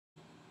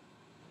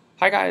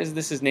Hi guys,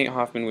 this is Nate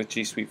Hoffman with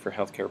G Suite for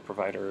Healthcare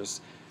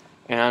Providers,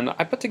 and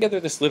I put together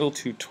this little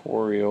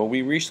tutorial.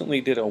 We recently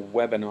did a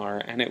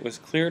webinar and it was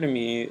clear to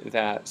me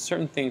that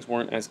certain things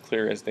weren't as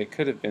clear as they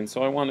could have been,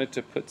 so I wanted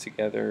to put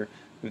together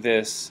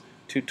this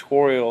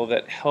tutorial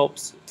that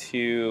helps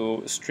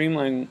to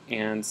streamline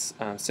and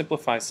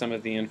simplify some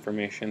of the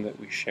information that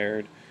we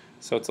shared,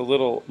 so it's a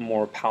little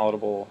more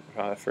palatable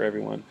for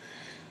everyone.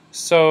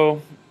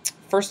 So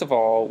first of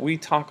all, we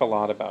talk a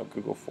lot about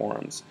Google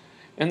Forms.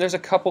 And there's a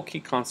couple key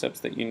concepts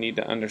that you need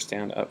to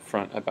understand up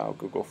front about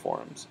Google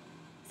Forms.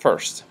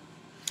 First,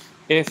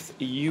 if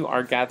you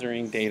are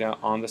gathering data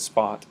on the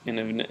spot in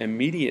an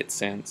immediate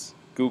sense,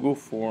 Google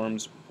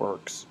Forms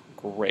works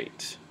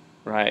great,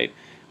 right?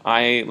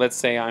 Let's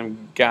say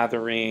I'm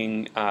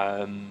gathering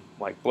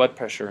like blood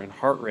pressure and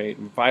heart rate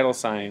and vital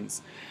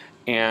signs,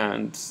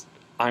 and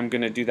I'm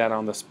going to do that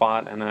on the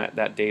spot, and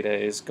that data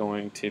is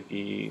going to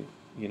be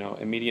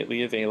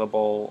immediately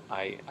available.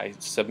 I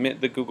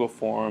submit the Google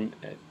form.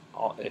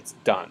 It's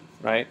done,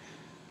 right?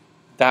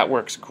 That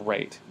works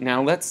great.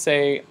 Now let's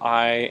say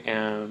I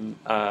am,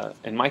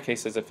 in my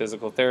case as a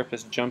physical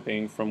therapist,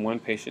 jumping from one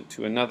patient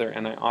to another,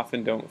 and I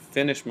often don't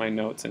finish my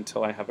notes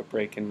until I have a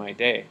break in my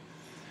day.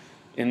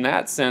 In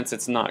that sense,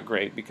 it's not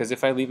great, because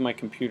if I leave my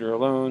computer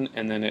alone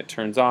and then it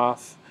turns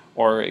off,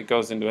 or it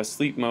goes into a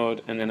sleep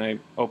mode and then I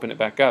open it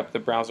back up, the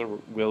browser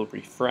will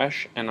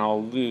refresh and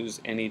I'll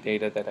lose any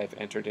data that I've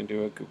entered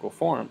into a Google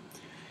form.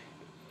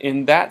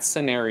 In that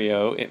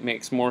scenario, it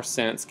makes more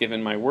sense,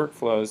 given my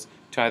workflows,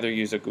 to either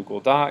use a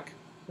Google Doc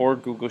or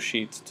Google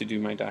Sheets to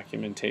do my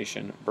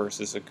documentation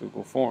versus a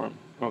Google form.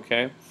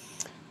 Okay?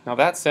 Now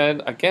that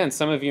said, again,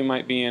 some of you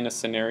might be in a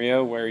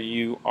scenario where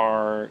you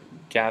are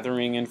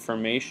gathering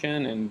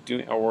information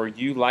or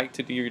you like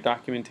to do your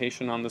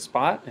documentation on the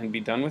spot and be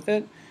done with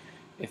it.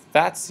 If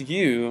that's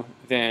you,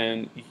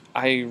 then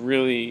I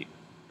really,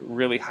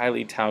 really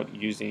highly tout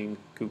using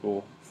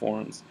Google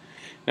Forms.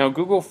 Now,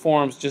 Google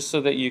Forms, just so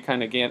that you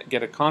kind of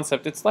get a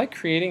concept, it's like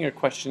creating a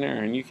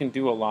questionnaire, and you can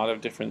do a lot of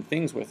different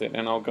things with it,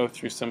 and I'll go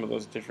through some of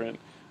those different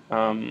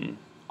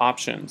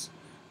options.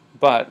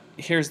 But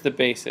here's the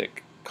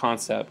basic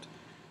concept.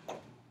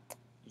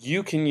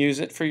 You can use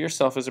it for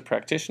yourself as a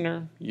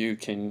practitioner. You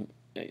can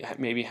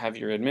maybe have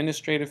your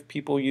administrative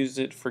people use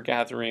it for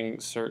gathering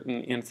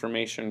certain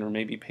information or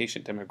maybe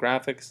patient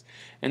demographics,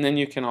 and then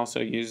you can also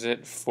use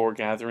it for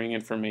gathering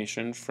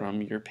information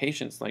from your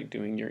patients, like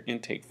doing your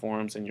intake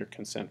forms and your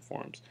consent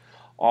forms.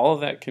 All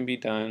of that can be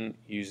done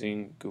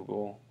using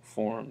Google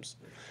Forms.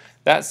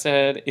 That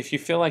said, if you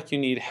feel like you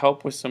need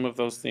help with some of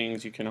those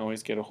things, you can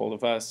always get a hold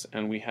of us,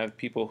 and we have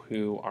people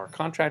who are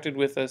contracted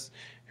with us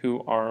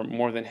who are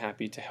more than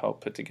happy to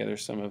help put together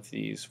some of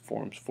these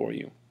forms for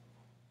you.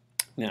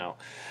 Now,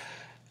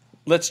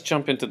 let's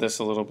jump into this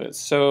a little bit.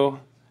 So,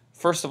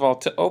 first of all,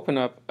 to open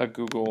up a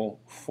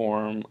Google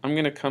form, I'm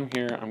going to come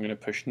here, I'm going to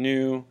push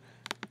New,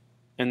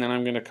 and then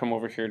I'm going to come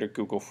over here to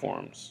Google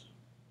Forms.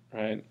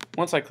 Right?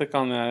 Once I click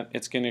on that,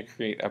 it's going to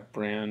create a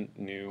brand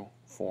new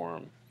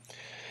form.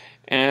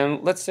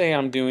 And let's say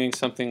I'm doing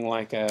something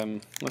like,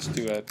 let's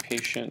do a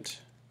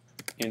patient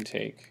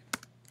intake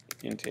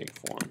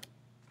form.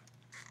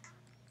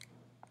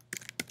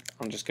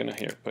 I'm just going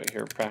to put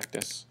here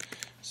practice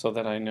so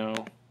that I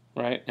know,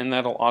 right? And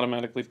that'll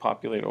automatically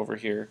populate over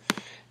here.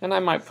 And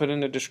I might put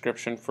in a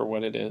description for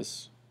what it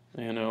is,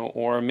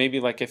 or maybe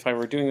like if I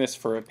were doing this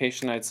for a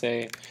patient, I'd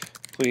say,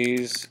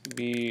 please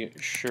be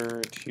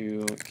sure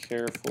to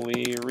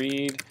carefully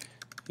read,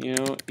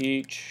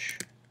 each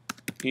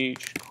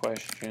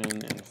question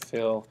and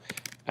fill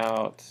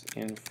out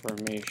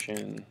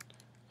information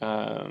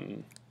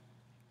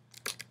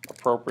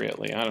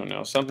appropriately. I don't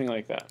know, something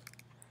like that.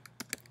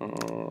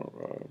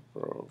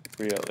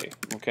 Appropriately,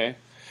 okay?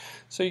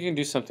 So you can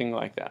do something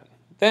like that.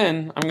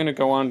 Then I'm going to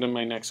go on to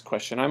my next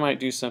question. I might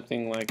do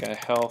something like a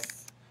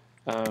health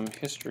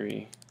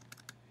history,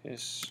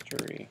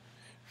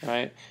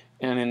 right?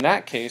 And in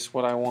that case,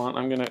 what I want,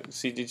 I'm going to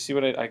see, did you see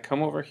what I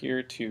come over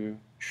here to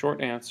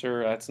short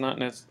answer? That's not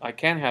necessary. I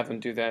can have them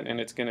do that, and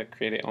it's going to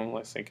create it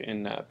almost like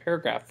in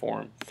paragraph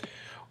form.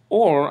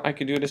 Or I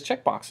could do it as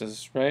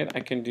checkboxes, right? I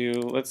can do,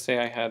 let's say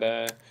I had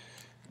a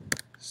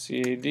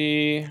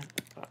CAD,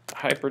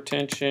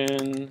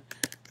 hypertension,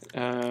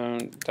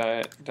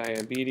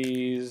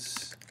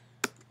 diabetes,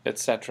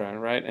 etc.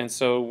 Right? And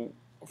so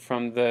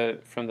from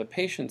the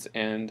patient's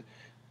end,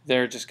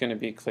 they're just going to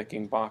be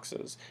clicking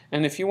boxes.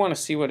 And if you want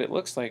to see what it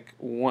looks like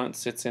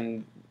once it's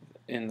in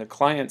the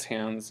client's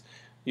hands,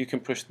 you can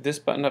push this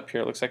button up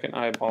here. It looks like an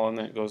eyeball, and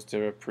then it goes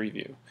to a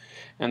preview.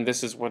 And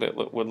this is what it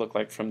would look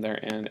like from their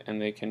end,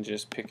 and they can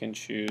just pick and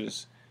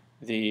choose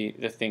the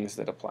things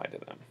that apply to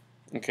them.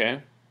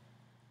 Okay?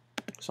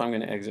 So I'm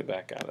going to exit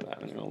back out of that.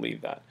 I'm going to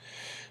leave that.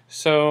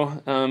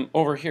 So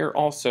over here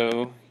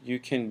also, you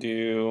can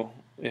do,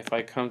 if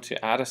I come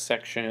to add a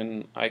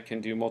section, I can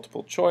do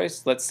multiple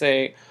choice. Let's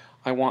say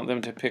I want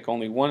them to pick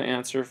only one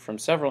answer from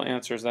several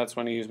answers. That's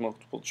when I use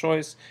multiple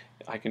choice.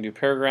 I can do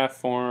paragraph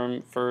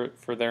form for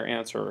their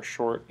answer, or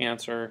short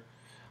answer.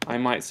 I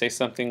might say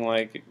something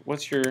like,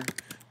 what's your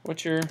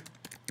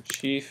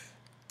chief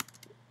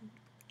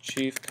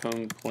chief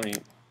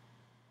complaint.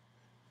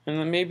 And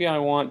then maybe I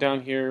want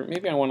down here,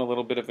 maybe I want a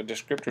little bit of a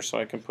descriptor, so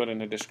I can put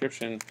in a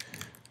description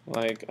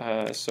like,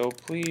 so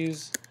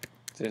please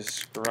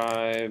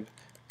describe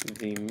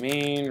the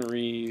main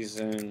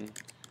reason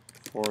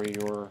for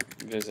your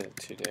visit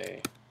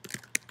today.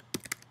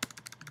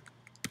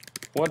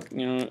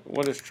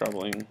 What is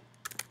troubling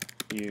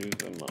you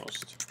the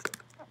most?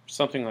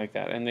 Something like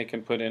that, and they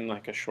can put in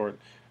like a short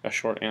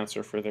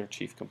answer for their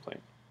chief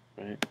complaint,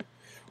 right?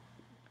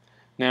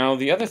 Now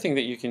the other thing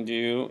that you can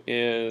do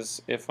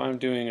is, if I'm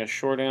doing a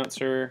short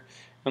answer,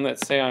 and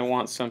let's say I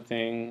want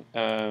something,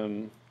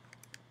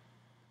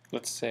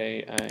 let's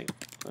say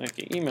like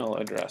an email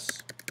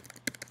address.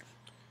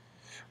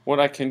 What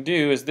I can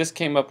do is, this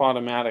came up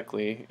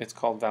automatically. It's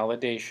called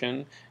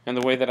validation, and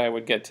the way that I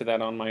would get to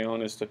that on my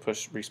own is to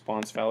push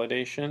response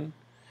validation.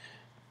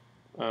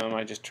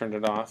 I just turned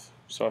it off.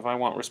 So if I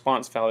want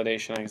response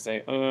validation, I can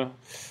say, I'm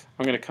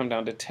going to come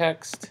down to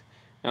text,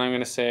 and I'm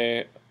going to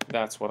say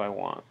that's what I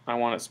want. I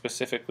want it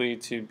specifically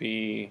to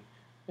be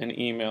an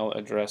email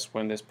address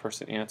when this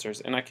person answers.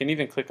 And I can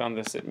even click on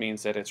this. It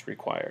means that it's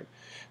required.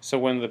 So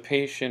when the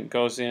patient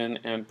goes in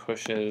and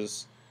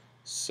pushes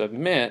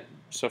submit,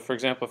 so for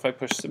example, if I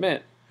push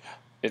submit,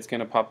 it's going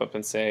to pop up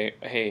and say,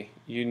 hey,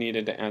 you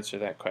needed to answer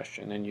that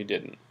question and you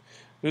didn't.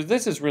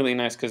 This is really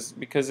nice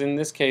because in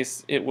this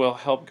case it will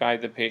help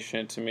guide the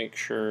patient to make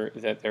sure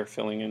that they're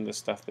filling in the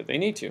stuff that they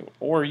need to,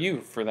 or you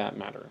for that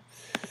matter,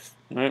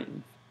 right?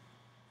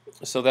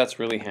 So that's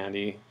really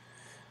handy.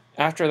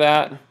 After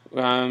that,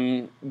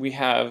 we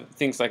have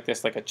things like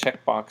this, like a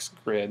checkbox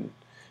grid.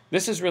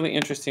 This is really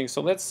interesting.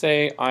 So let's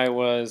say I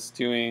was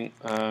doing,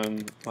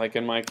 like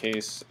in my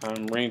case,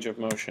 range of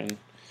motion,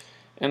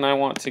 and I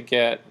want to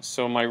get,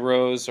 so my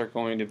rows are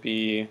going to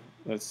be,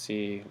 let's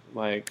see,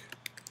 like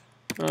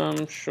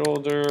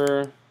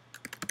shoulder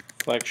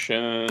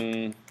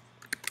flexion,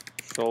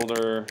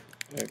 shoulder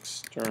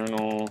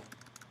external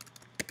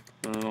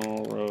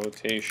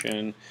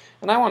rotation,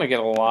 and I want to get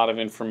a lot of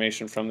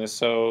information from this.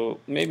 So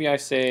maybe I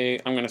say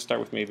I'm going to start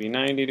with maybe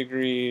 90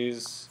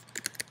 degrees,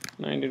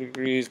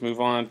 move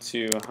on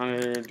to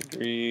 100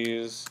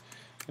 degrees,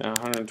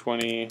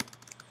 120,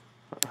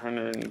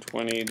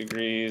 120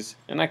 degrees,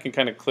 and I can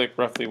kind of click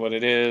roughly what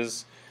it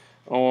is.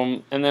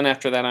 And then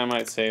after that I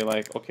might say,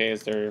 like, okay,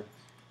 is there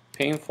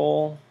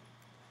painful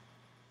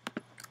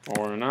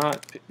or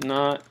not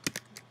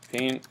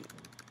painful,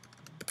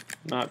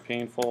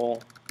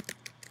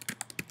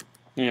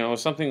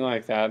 something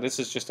like that. This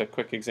is just a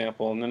quick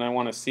example, and then I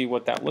want to see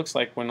what that looks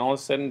like when all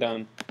is said and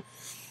done.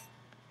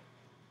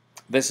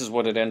 This is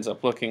what it ends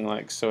up looking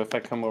like. So if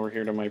I come over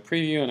here to my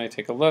preview and I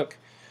take a look,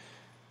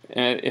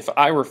 and if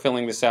I were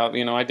filling this out,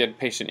 I did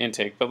patient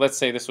intake, but let's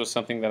say this was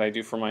something that I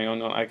do for my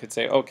own, I could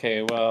say,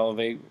 okay, well,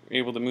 they were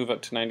able to move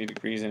up to 90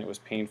 degrees and it was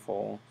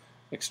painful.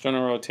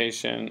 External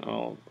rotation,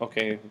 oh,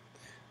 okay,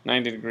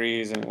 90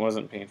 degrees and it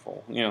wasn't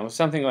painful.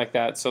 Something like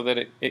that, so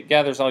that it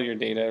gathers all your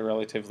data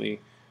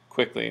relatively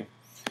quickly.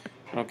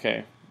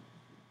 Okay.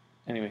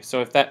 Anyway,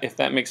 so if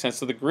that makes sense,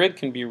 so the grid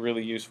can be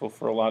really useful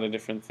for a lot of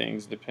different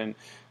things.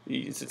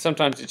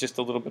 Sometimes it's just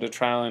a little bit of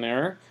trial and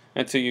error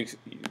until you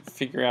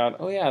figure out,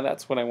 oh yeah,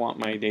 that's what I want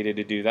my data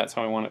to do. That's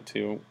how I want it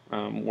to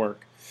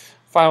work.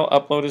 File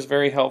upload is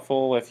very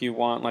helpful if you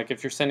want, like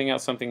if you're sending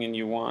out something and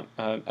you want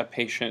a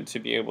patient to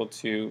be able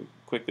to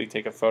quickly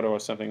take a photo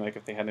of something, like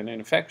if they had an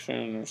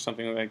infection or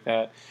something like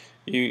that.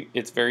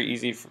 It's very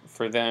easy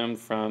for them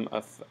from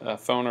a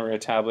phone or a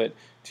tablet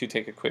to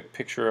take a quick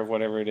picture of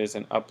whatever it is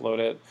and upload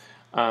it.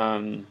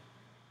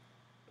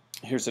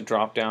 Here's a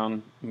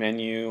drop-down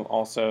menu,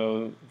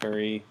 also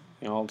very,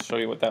 I'll show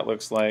you what that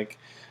looks like.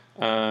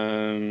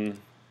 I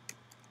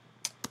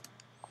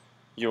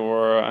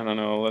don't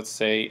know, let's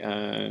say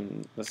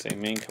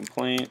main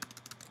complaint.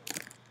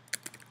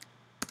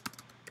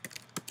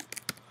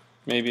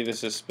 Maybe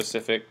this is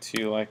specific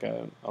to like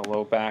a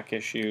low back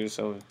issue,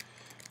 so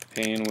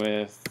pain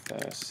with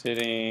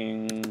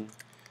sitting,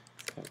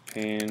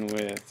 pain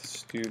with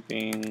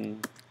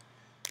stooping,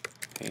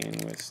 pain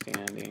with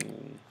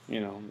standing,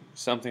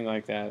 something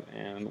like that.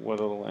 And what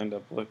it'll end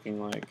up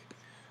looking like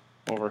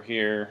over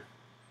here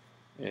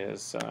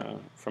is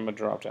from a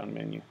drop-down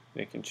menu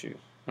they can choose.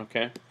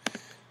 Okay,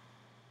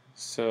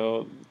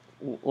 so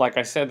like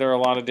I said, there are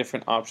a lot of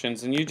different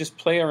options, and you just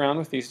play around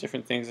with these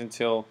different things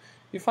until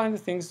you find the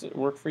things that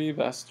work for you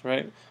best,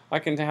 right? I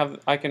can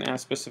ask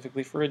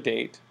specifically for a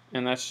date,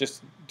 and that's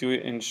just do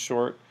it in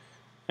short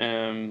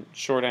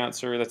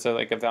answer. That's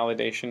like a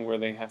validation where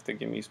they have to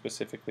give me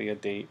specifically a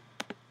date.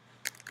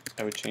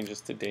 I would change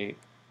this to date,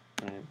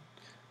 right?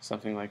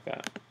 Something like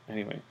that.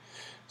 Anyway,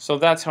 so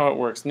that's how it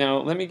works. Now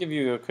let me give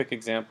you a quick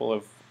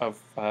example of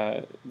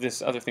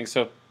this other thing.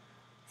 So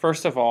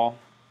first of all,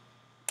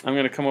 I'm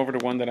going to come over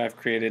to one that I've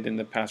created in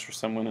the past for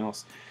someone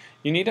else.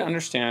 You need to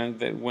understand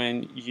that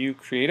when you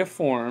create a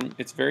form,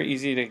 it's very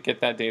easy to get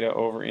that data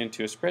over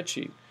into a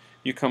spreadsheet.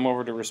 You come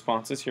over to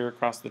responses here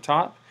across the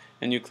top,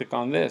 and you click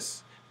on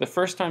this. The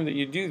first time that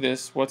you do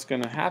this, what's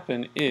going to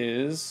happen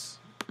is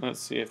Let's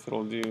see if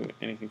it'll do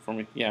anything for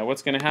me. Yeah,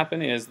 what's going to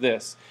happen is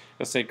this.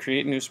 It'll say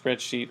create new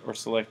spreadsheet or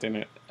select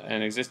an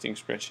existing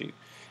spreadsheet.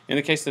 In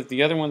the case of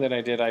the other one that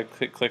I did, I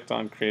clicked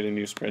on create a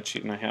new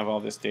spreadsheet, and I have all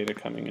this data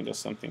coming into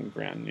something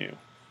brand new,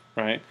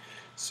 right?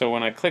 So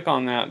when I click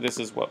on that, this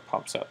is what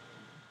pops up.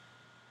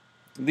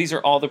 These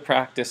are all the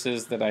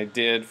practices that I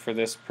did for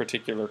this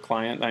particular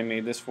client I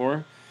made this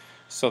for,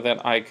 so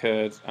that I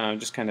could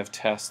just kind of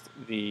test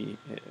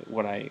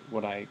what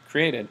I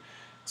created.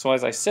 So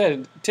as I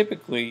said,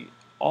 typically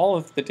all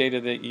of the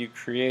data that you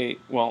create,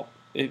 well,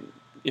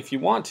 if you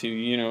want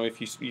to,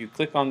 if you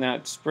click on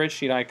that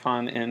spreadsheet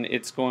icon, and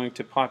it's going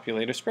to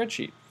populate a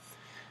spreadsheet.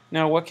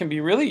 Now, what can be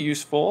really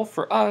useful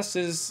for us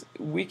is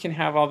we can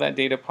have all that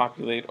data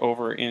populate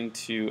over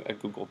into a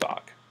Google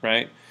Doc,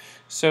 right?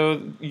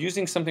 So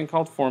using something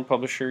called Form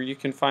Publisher, you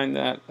can find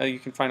that you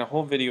can find a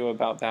whole video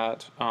about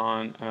that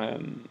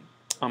on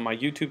my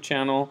YouTube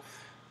channel.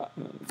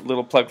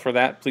 Little plug for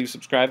that. Please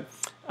subscribe.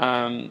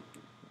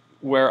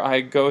 Where I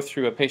go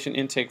through a patient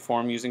intake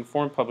form using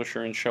Form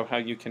Publisher and show how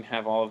you can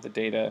have all of the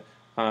data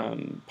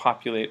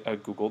populate a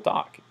Google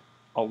Doc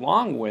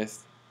along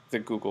with the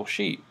Google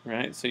Sheet,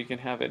 right? So you can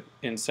have it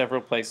in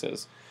several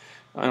places.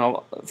 And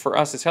for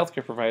us as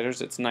healthcare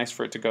providers, it's nice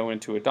for it to go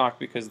into a doc,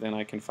 because then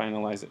I can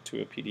finalize it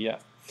to a PDF.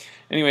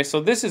 Anyway, so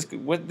this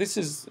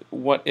is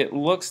what it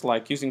looks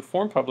like using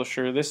Form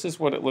Publisher. This is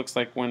what it looks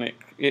like when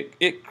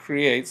it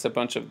creates a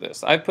bunch of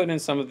this. I put in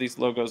some of these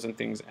logos and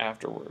things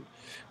afterward,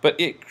 but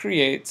it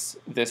creates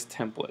this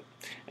template.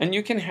 And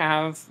you can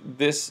have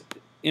this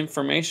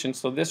information.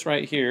 So this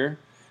right here,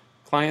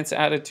 client's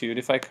attitude,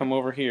 if I come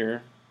over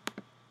here,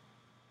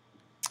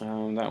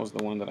 that was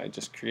the one that I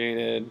just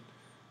created.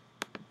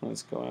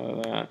 Let's go out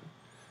of that.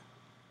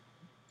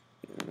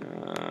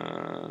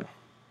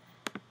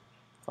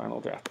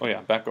 Final draft. Oh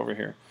yeah, back over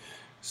here.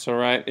 So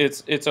right,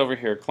 it's over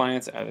here,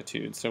 client's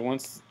attitude. So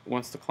once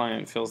the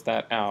client fills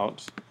that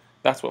out,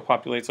 that's what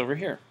populates over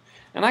here.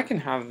 And I can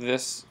have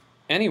this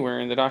anywhere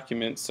in the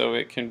document, so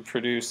it can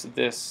produce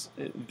this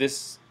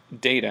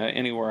data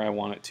anywhere I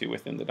want it to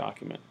within the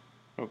document.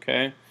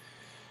 Okay.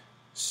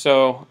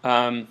 So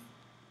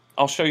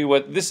I'll show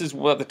you this is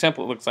what the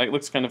template looks like. It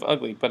looks kind of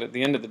ugly, but at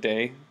the end of the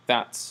day,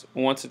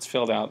 once it's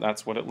filled out,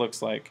 that's what it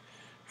looks like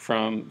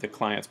from the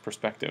client's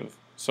perspective.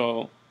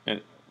 So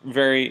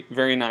very,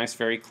 very nice,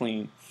 very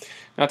clean.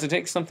 Now to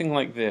take something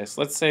like this,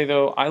 let's say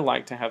though I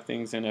like to have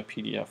things in a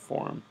PDF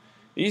form.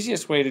 The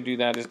easiest way to do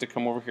that is to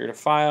come over here to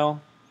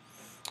File.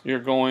 You're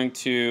going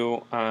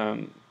to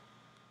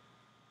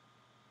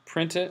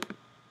print it,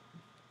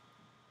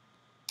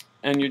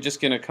 and you're just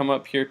going to come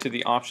up here to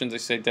the options. They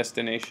say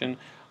destination.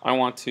 I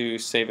want to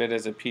save it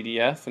as a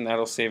PDF, and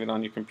that'll save it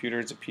on your computer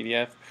as a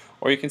PDF,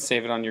 or you can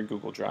save it on your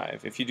Google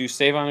Drive. If you do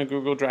save on a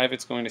Google Drive,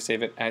 it's going to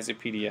save it as a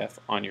PDF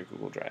on your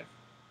Google Drive.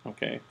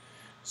 Okay,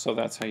 so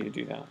that's how you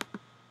do that.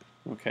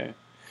 Okay,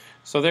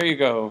 so there you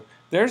go.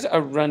 There's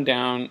a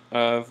rundown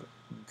of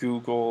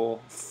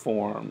Google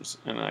Forms,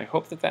 and I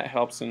hope that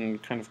helps and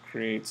kind of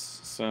creates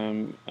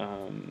some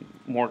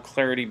more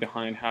clarity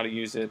behind how to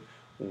use it,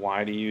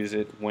 why to use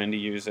it, when to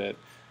use it,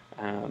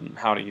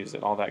 how to use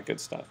it, all that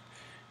good stuff.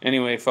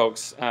 Anyway,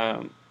 folks,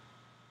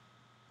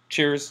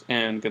 cheers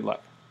and good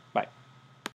luck.